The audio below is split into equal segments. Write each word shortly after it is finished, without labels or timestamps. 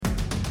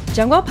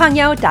中国朋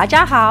友大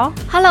家好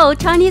Hello,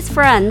 Chinese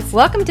friends.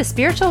 Welcome to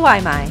Spiritual 外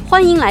卖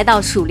欢迎来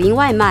到属灵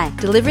外卖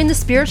Delivering the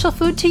spiritual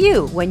food to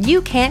you when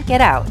you can't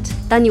get out.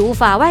 当你无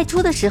法外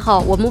出的时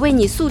候，我们为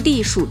你速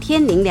递属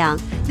天灵粮。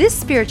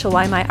 This Spiritual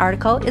外卖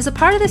article is a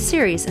part of the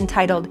series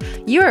entitled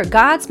You're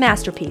God's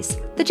Masterpiece,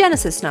 the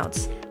Genesis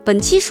Notes. 本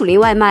期属灵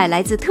外卖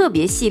来自特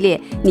别系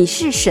列你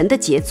是神的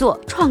杰作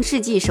创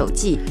世纪手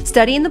记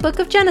Studying the book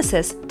of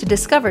Genesis to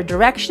discover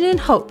direction and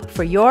hope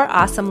for your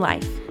awesome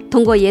life.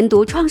 通过研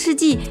读创世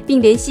纪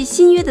并联系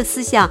新约的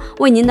思想，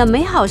为您的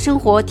美好生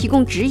活提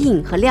供指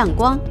引和亮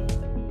光。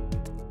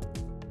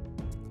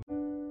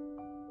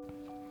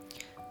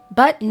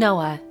 But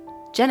Noah,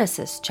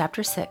 Genesis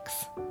chapter 6.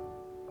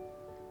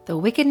 The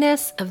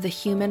wickedness of the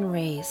human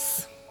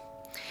race.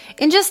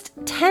 In just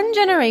 10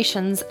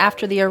 generations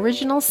after the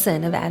original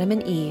sin of Adam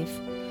and Eve,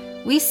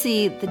 we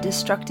see the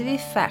destructive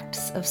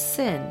effects of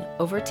sin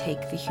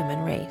overtake the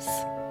human race.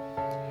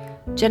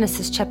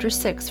 Genesis chapter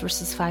 6,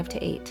 verses 5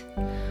 to 8.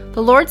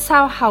 The Lord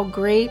saw how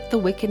great the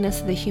wickedness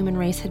of the human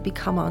race had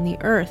become on the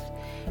earth,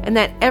 and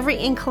that every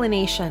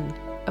inclination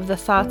of the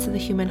thoughts of the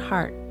human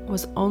heart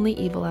was only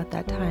evil at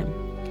that time.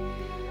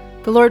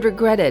 The Lord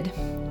regretted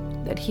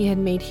that he had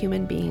made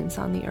human beings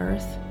on the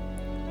earth,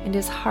 and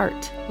his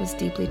heart was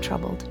deeply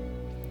troubled.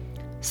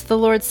 So the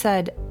Lord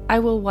said, I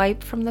will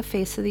wipe from the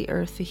face of the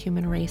earth the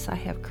human race I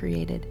have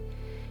created,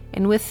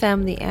 and with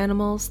them the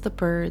animals, the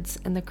birds,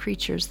 and the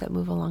creatures that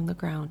move along the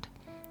ground.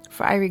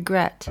 For I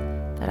regret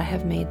that I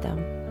have made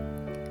them.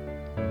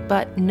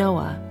 But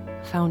Noah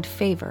found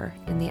favor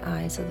in the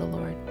eyes of the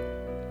Lord.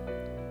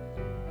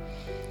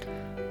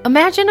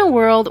 Imagine a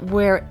world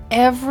where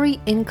every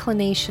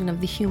inclination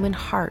of the human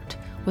heart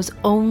was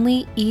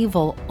only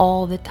evil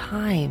all the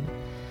time.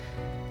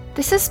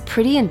 This is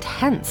pretty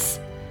intense.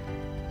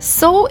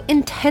 So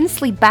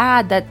intensely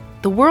bad that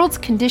the world's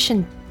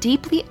condition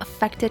deeply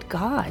affected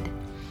God.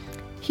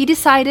 He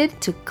decided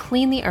to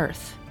clean the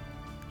earth.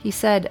 He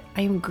said,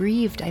 I am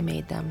grieved I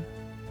made them.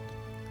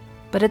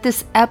 But at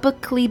this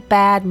epically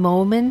bad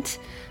moment,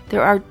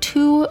 there are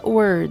two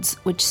words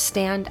which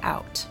stand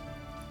out.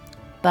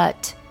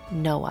 But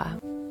Noah.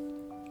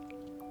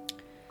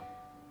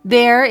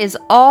 There is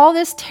all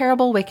this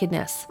terrible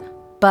wickedness,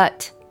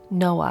 but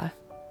Noah.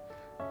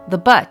 The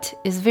but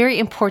is very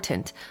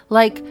important,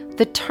 like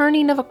the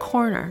turning of a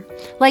corner.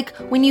 Like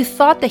when you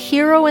thought the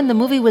hero in the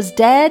movie was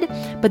dead,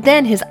 but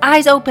then his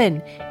eyes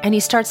open and he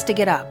starts to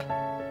get up.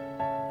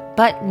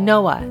 But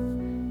Noah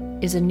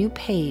is a new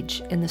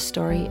page in the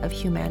story of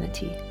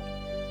humanity.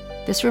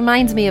 This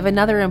reminds me of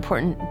another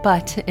important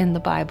but in the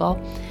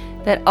Bible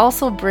that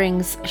also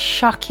brings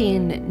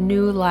shocking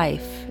new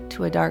life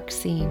to a dark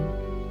scene.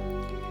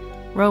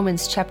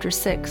 Romans chapter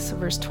 6,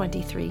 verse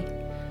 23.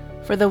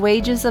 For the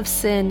wages of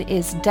sin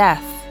is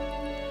death,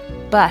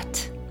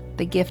 but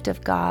the gift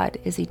of God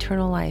is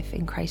eternal life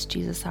in Christ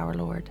Jesus our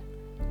Lord.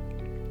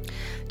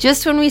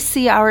 Just when we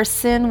see our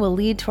sin will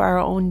lead to our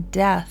own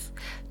death,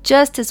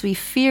 just as we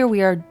fear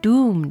we are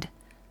doomed,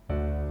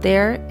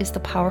 there is the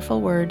powerful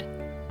word,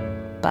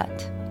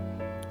 but.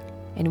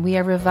 And we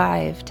are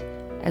revived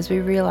as we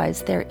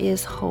realize there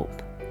is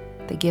hope,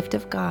 the gift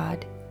of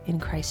God in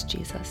Christ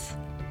Jesus.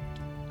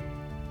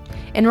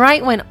 And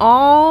right when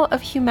all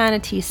of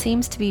humanity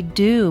seems to be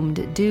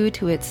doomed due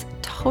to its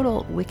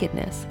total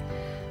wickedness,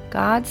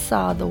 God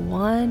saw the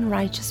one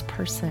righteous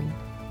person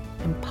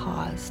and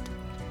paused.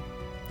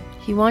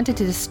 He wanted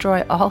to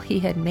destroy all he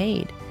had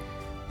made,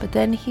 but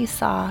then he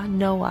saw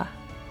Noah.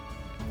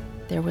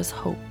 There was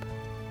hope.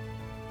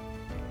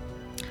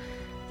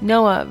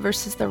 Noah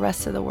versus the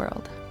rest of the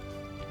world.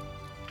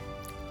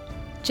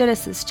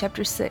 Genesis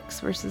chapter 6,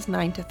 verses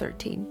 9 to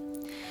 13.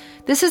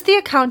 This is the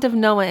account of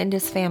Noah and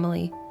his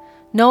family.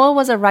 Noah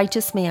was a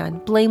righteous man,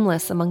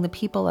 blameless among the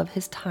people of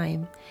his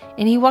time,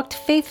 and he walked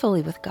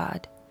faithfully with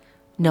God.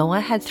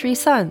 Noah had 3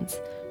 sons,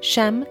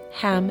 Shem,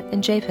 Ham,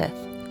 and Japheth.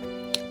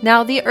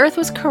 Now the earth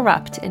was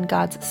corrupt in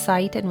God's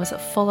sight and was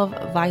full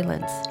of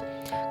violence.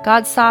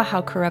 God saw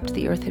how corrupt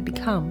the earth had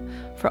become,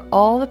 for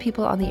all the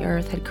people on the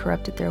earth had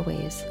corrupted their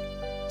ways.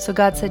 So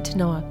God said to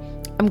Noah,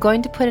 I'm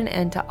going to put an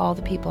end to all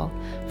the people,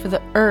 for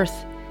the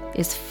earth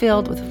is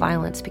filled with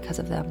violence because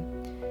of them.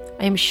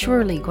 I am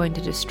surely going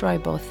to destroy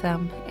both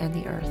them and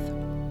the earth.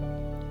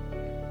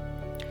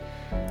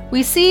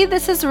 We see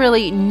this is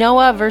really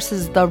Noah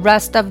versus the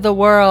rest of the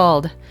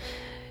world.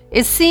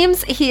 It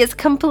seems he is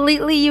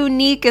completely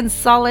unique and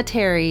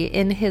solitary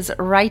in his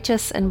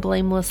righteous and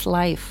blameless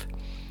life.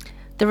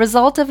 The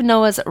result of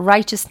Noah's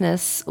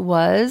righteousness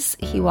was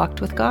he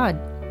walked with God.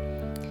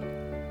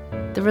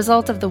 The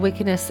result of the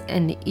wickedness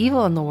and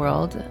evil in the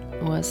world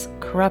was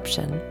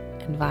corruption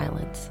and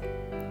violence.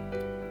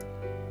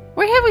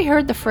 Where have we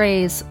heard the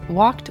phrase,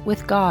 walked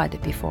with God,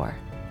 before?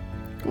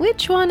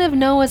 Which one of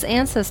Noah's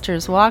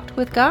ancestors walked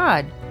with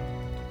God?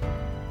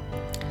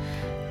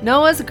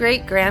 Noah's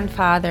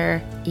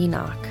great-grandfather,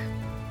 Enoch.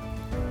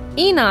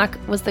 Enoch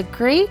was the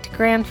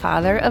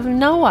great-grandfather of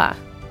Noah.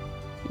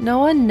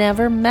 Noah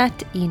never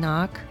met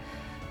Enoch,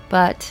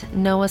 but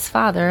Noah's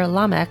father,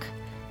 Lamech,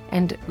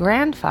 and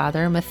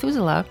grandfather,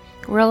 Methuselah,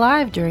 were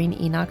alive during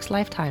Enoch's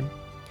lifetime.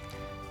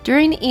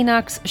 During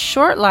Enoch's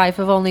short life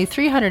of only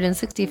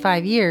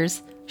 365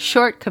 years,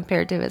 short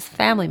compared to his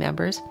family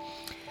members,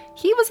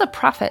 he was a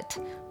prophet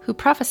who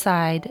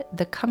prophesied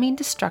the coming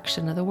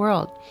destruction of the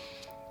world.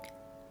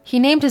 He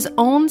named his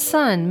own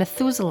son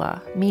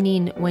Methuselah,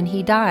 meaning when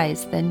he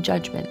dies, then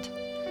judgment,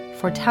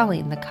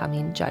 foretelling the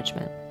coming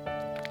judgment.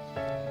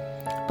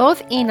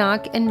 Both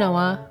Enoch and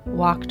Noah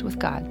walked with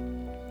God.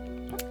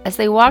 As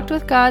they walked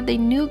with God, they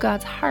knew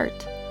God's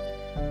heart.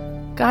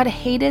 God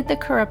hated the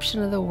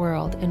corruption of the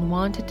world and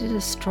wanted to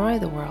destroy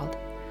the world.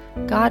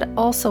 God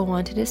also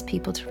wanted his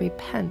people to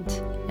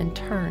repent and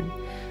turn.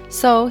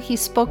 So he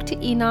spoke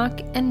to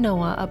Enoch and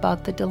Noah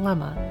about the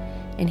dilemma,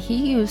 and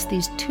he used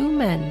these two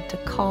men to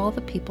call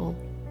the people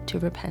to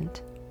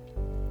repent.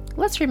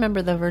 Let's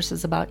remember the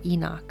verses about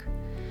Enoch.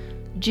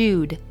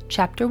 Jude,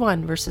 chapter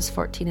 1, verses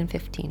 14 and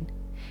 15.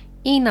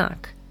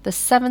 Enoch, the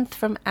seventh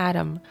from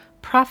Adam,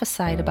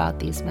 prophesied about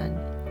these men.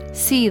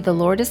 See, the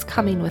Lord is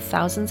coming with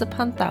thousands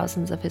upon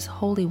thousands of his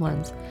holy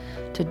ones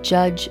to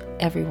judge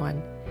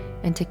everyone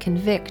and to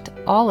convict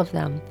all of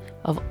them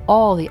of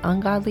all the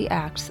ungodly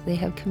acts they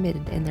have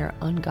committed in their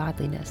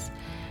ungodliness,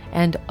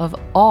 and of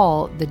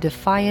all the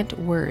defiant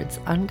words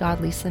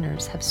ungodly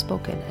sinners have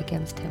spoken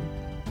against him.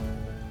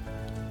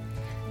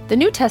 The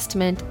New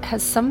Testament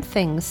has some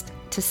things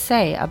to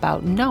say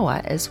about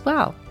Noah as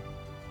well.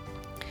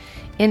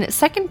 In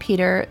 2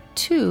 Peter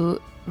 2,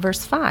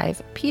 verse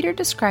 5, Peter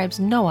describes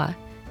Noah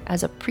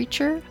as a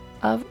preacher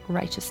of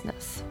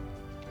righteousness.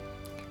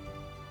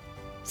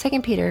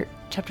 2 Peter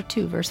chapter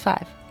 2, verse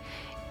 5.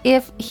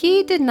 If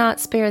he did not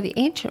spare the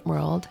ancient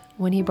world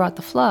when he brought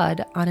the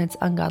flood on its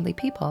ungodly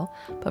people,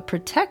 but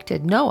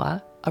protected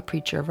Noah, a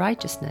preacher of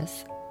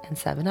righteousness, and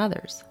 7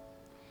 others.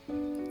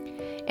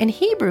 And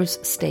Hebrews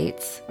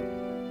states,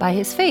 by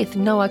his faith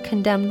Noah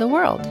condemned the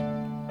world.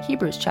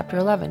 Hebrews chapter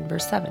 11,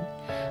 verse 7.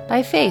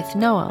 By faith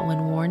Noah,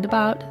 when warned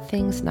about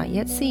things not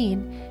yet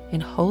seen, in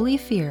holy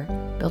fear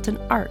built an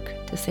ark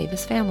to save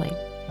his family.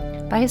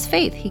 By his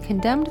faith he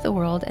condemned the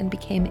world and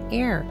became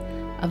heir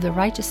of the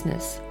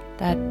righteousness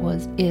that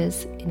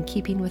is in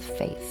keeping with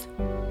faith.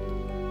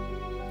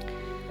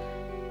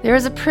 There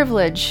is a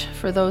privilege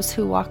for those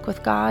who walk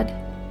with God.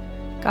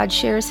 God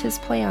shares his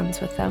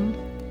plans with them.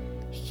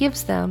 He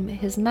gives them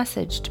his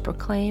message to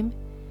proclaim,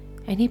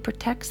 and he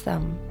protects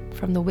them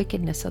from the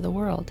wickedness of the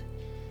world.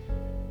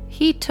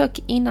 He took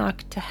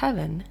Enoch to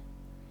heaven,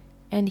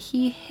 and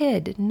he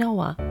hid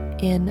Noah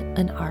in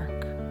an ark.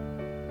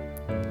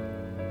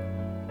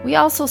 We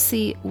also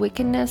see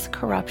wickedness,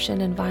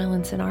 corruption, and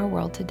violence in our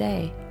world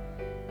today.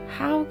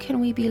 How can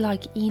we be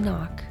like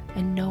Enoch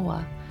and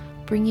Noah,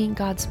 bringing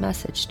God's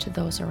message to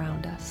those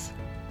around us?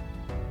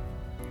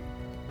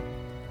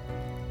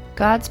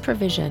 God's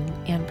provision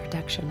and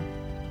protection.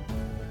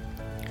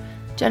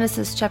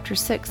 Genesis chapter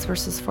 6,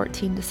 verses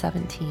 14 to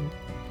 17.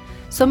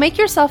 So make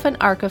yourself an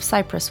ark of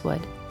cypress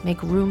wood.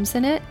 Make rooms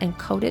in it and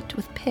coat it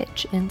with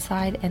pitch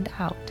inside and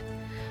out.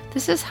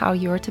 This is how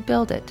you are to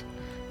build it.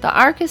 The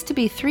ark is to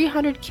be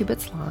 300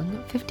 cubits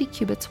long, 50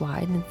 cubits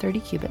wide, and 30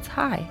 cubits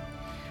high.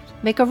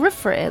 Make a roof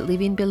for it,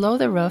 leaving below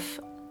the roof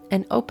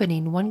an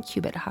opening 1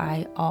 cubit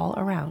high all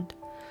around.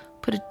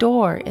 Put a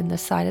door in the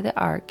side of the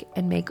ark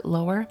and make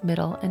lower,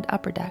 middle, and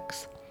upper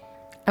decks.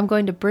 I'm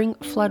going to bring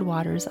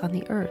floodwaters on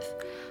the earth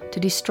to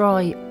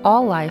destroy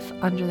all life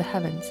under the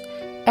heavens,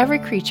 every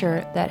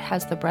creature that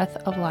has the breath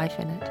of life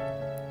in it.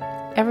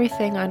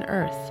 Everything on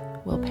earth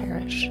will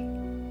perish.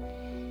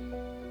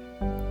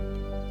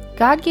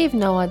 God gave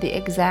Noah the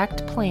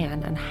exact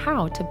plan on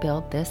how to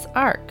build this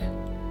ark.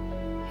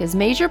 His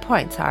major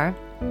points are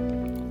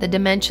the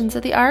dimensions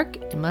of the ark,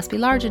 it must be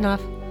large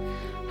enough.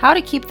 How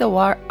to keep the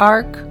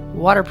ark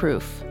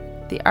waterproof.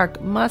 The ark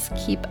must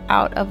keep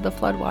out of the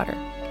floodwater.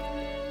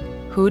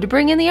 Who to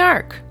bring in the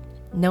ark?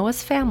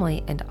 Noah's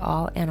family and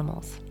all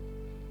animals.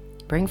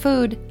 Bring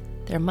food.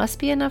 There must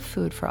be enough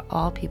food for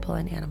all people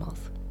and animals.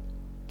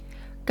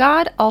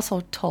 God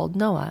also told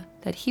Noah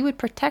that he would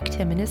protect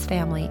him and his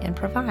family and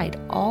provide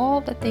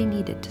all that they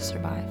needed to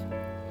survive.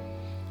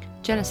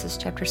 Genesis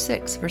chapter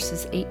 6,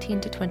 verses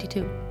 18 to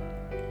 22.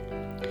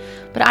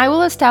 But I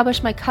will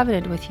establish my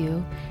covenant with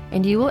you,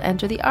 and you will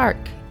enter the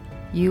ark,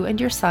 you and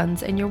your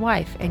sons and your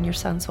wife and your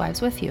sons'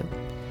 wives with you.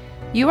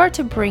 You are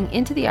to bring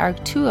into the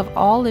ark 2 of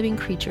all living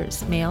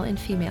creatures, male and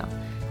female,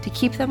 to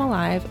keep them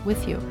alive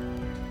with you.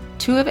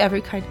 2 of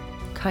every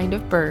kind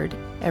of bird,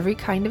 every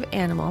kind of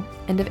animal,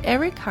 and of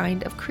every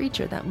kind of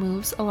creature that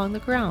moves along the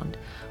ground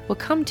will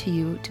come to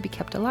you to be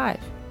kept alive.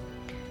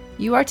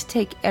 You are to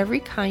take every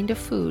kind of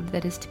food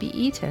that is to be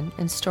eaten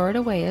and store it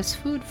away as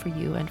food for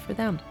you and for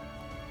them.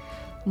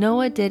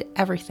 Noah did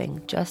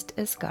everything just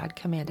as God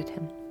commanded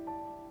him.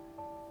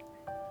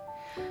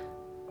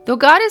 Though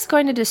God is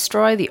going to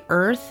destroy the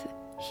earth,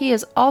 he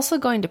is also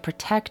going to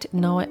protect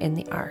Noah in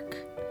the ark.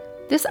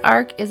 This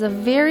ark is a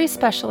very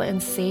special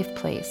and safe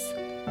place.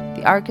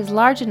 The ark is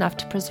large enough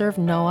to preserve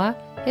Noah,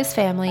 his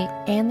family,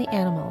 and the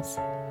animals.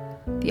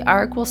 The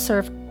ark will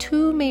serve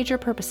 2 major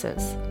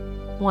purposes.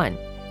 1,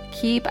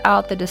 keep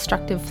out the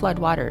destructive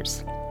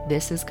floodwaters.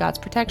 This is God's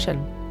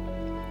protection.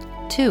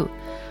 2.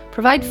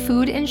 Provide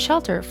food and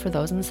shelter for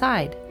those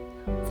inside.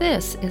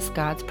 This is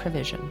God's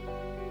provision.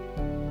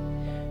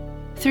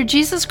 Through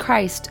Jesus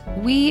Christ,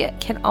 we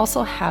can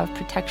also have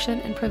protection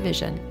and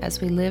provision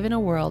as we live in a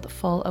world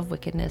full of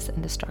wickedness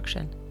and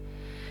destruction.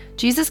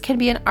 Jesus can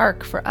be an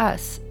ark for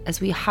us as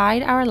we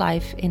hide our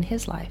life in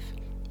His life.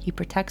 He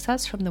protects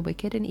us from the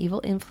wicked and evil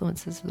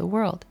influences of the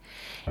world.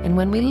 And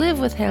when we live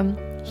with Him,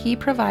 He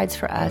provides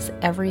for us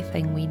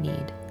everything we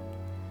need.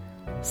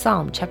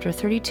 Psalm chapter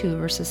 32,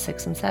 verses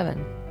 6 and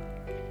 7.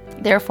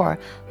 Therefore,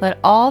 let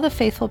all the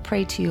faithful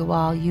pray to you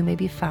while you may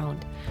be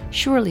found.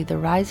 Surely the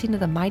rising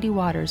of the mighty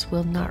waters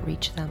will not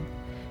reach them.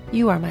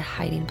 You are my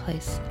hiding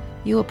place.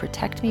 You will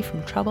protect me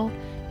from trouble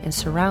and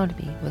surround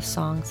me with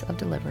songs of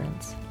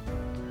deliverance.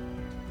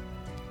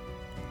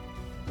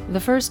 The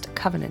first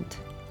covenant.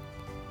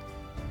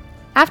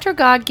 After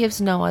God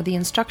gives Noah the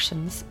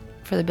instructions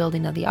for the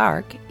building of the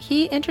ark,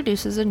 He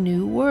introduces a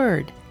new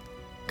word,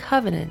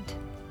 covenant.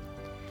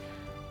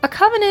 A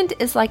covenant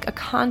is like a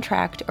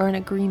contract or an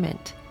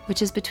agreement,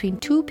 which is between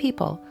two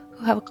people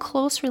who have a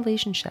close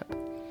relationship,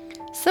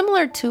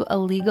 similar to a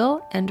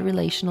legal and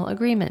relational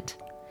agreement.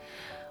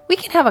 We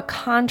can have a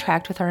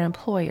contract with our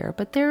employer,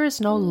 but there is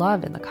no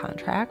love in the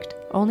contract,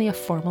 only a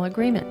formal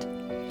agreement.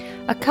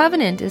 A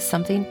covenant is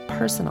something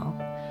personal.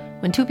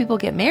 When two people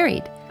get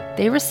married,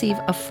 they receive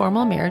a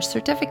formal marriage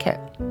certificate.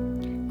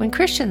 When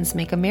Christians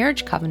make a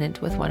marriage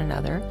covenant with one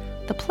another,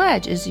 the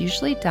pledge is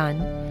usually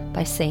done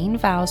by saying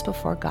vows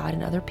before God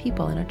and other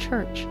people in a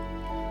church.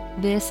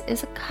 This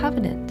is a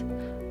covenant,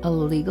 a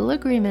legal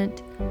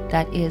agreement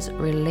that is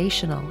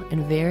relational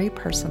and very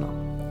personal.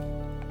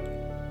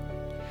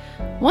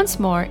 Once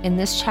more, in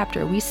this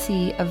chapter, we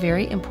see a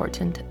very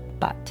important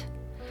but.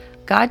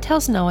 God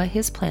tells Noah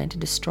his plan to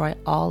destroy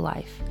all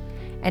life.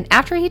 And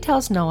after he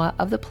tells Noah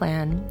of the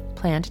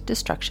planned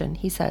destruction,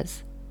 he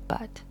says,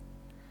 but.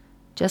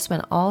 Just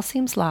when all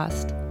seems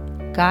lost,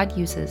 God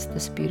uses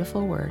this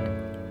beautiful word,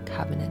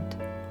 covenant.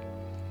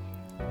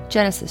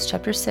 Genesis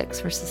chapter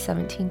 6, verses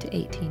 17 to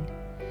 18.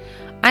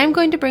 I am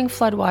going to bring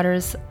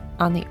floodwaters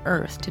on the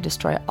earth to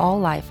destroy all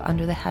life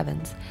under the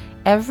heavens,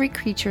 every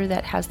creature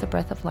that has the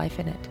breath of life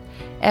in it.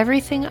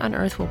 Everything on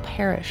earth will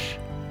perish,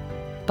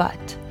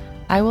 but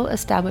I will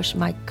establish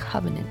my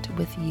covenant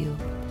with you,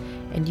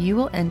 and you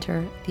will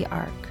enter the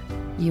ark,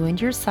 you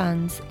and your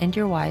sons and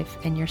your wife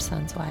and your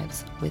sons'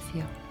 wives with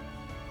you.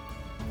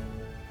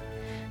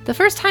 The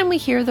first time we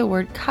hear the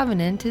word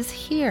covenant is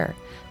here,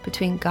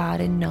 between God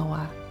and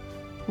Noah.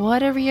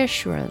 What a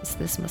reassurance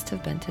this must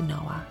have been to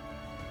Noah.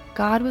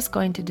 God was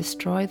going to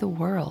destroy the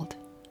world.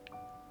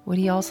 Would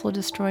He also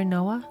destroy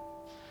Noah?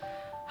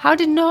 How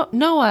did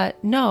Noah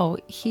know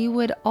he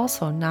would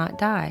also not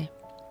die?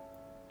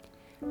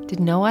 Did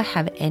Noah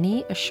have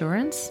any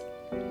assurance?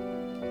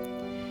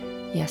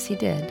 Yes, he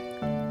did.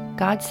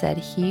 God said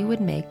He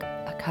would make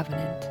a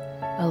covenant,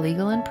 a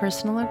legal and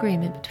personal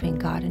agreement between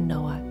God and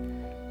Noah,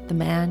 the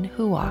man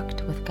who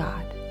walked with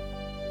God.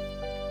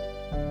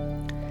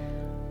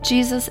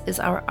 Jesus is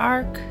our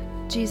ark.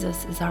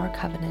 Jesus is our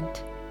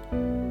covenant.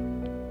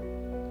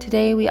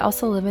 Today we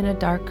also live in a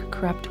dark,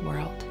 corrupt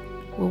world.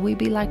 Will we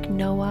be like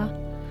Noah,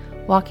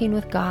 walking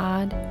with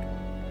God,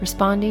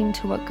 responding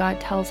to what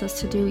God tells us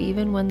to do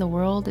even when the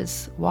world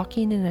is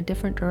walking in a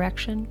different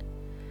direction?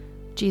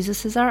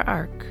 Jesus is our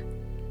ark.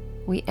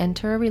 We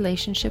enter a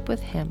relationship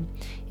with Him.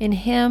 In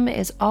Him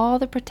is all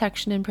the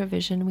protection and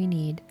provision we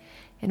need.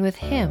 And with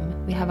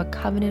Him, we have a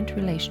covenant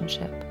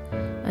relationship.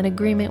 An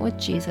agreement with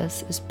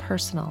Jesus is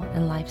personal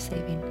and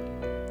life-saving.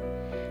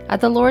 At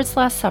the Lord's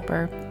Last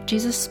Supper,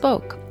 Jesus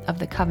spoke of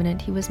the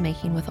covenant He was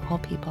making with all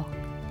people.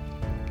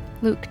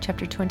 Luke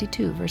chapter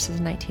 22,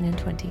 verses 19 and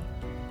 20.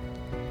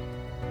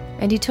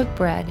 And He took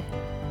bread,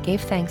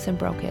 gave thanks and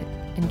broke it,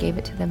 and gave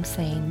it to them,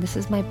 saying, This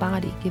is my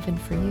body given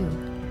for you.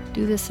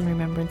 Do this in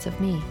remembrance of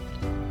me.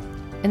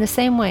 In the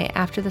same way,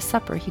 after the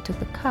supper, He took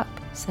the cup,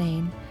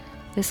 saying,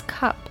 This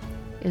cup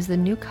is the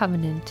new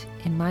covenant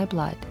in my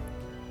blood,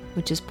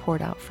 which is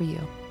poured out for you.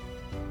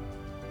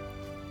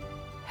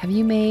 Have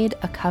you made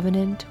a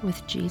covenant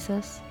with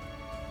Jesus?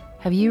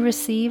 Have you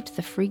received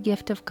the free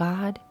gift of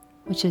God,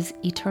 which is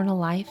eternal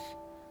life,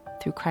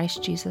 through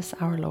Christ Jesus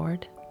our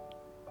Lord?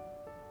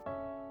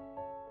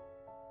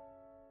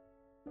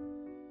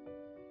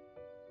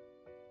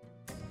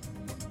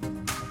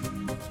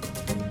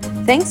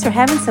 Thanks for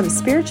having some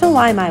spiritual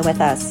Limai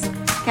with us.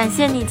 感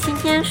谢你今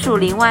天属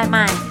灵外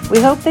卖， We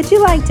hope that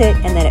you liked it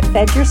and that it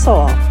fed your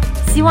soul.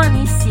 希望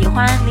你喜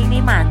欢，灵里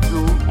满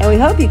足， And we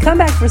hope you come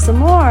back for some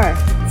more.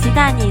 期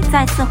待你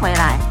再次回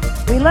来。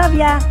 We love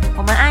ya.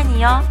 我们爱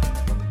你哟。